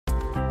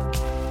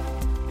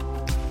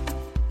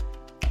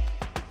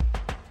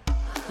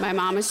My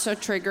mom is so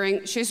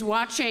triggering. She's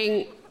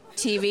watching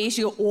TV.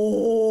 She goes,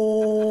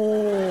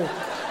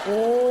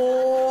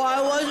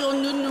 I was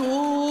on the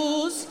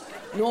news.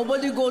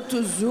 Nobody go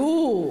to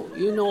zoo,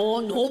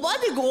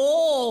 Nobody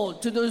go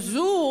to the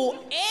zoo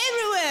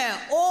everywhere.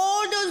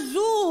 All the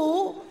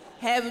zoo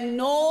have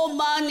no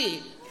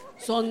money.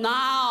 So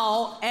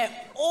now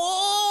at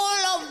all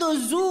of the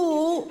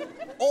zoo,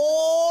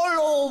 all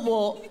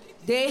over,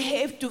 they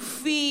have to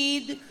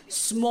feed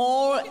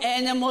small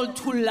animal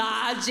to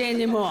large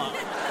animal.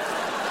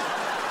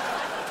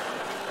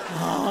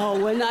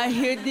 When I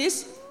hear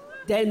this,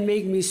 that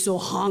make me so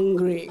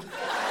hungry.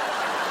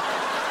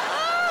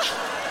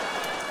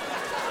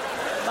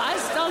 My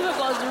stomach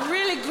was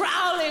really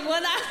growling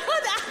when I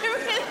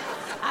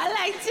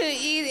like to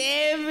eat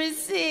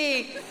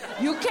everything.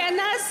 You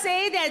cannot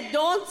say that,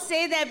 don't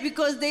say that,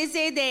 because they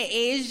say that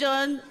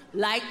Asian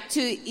like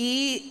to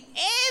eat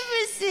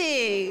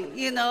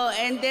everything,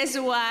 and that's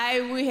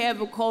why we have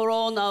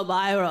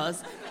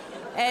coronavirus.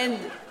 And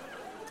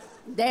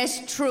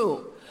that's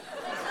true.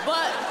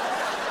 But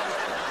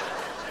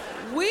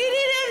we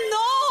didn't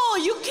know.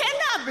 You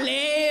cannot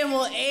blame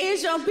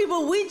Asian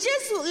people. We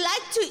just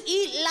like to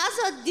eat lots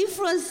of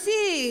different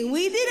things.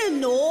 We didn't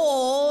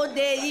know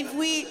that if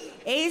we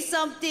ate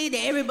something,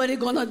 that everybody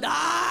gonna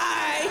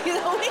die. We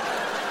had no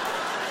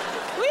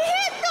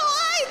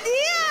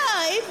idea.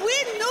 If we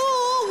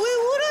knew, we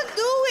wouldn't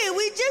do it.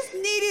 We just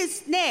needed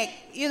snack,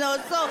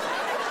 so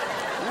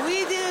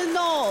we didn't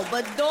know.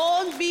 But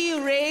don't be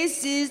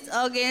racist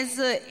against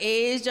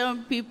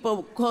Asian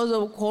people because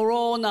of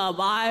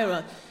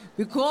coronavirus.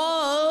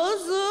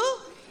 Because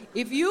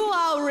if you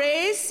are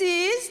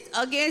racist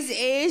against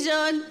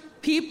Asian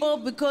people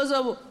because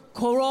of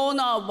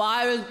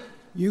coronavirus,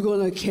 you're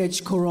gonna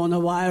catch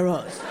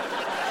coronavirus.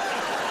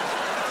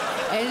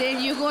 And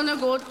then you're gonna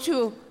go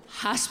to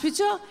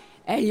hospital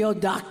and your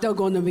doctor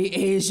gonna be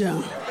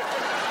Asian.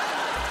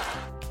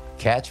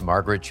 Catch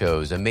Margaret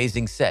Cho's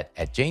amazing set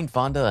at Jane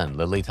Fonda and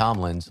Lily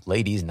Tomlin's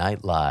Ladies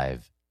Night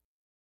Live.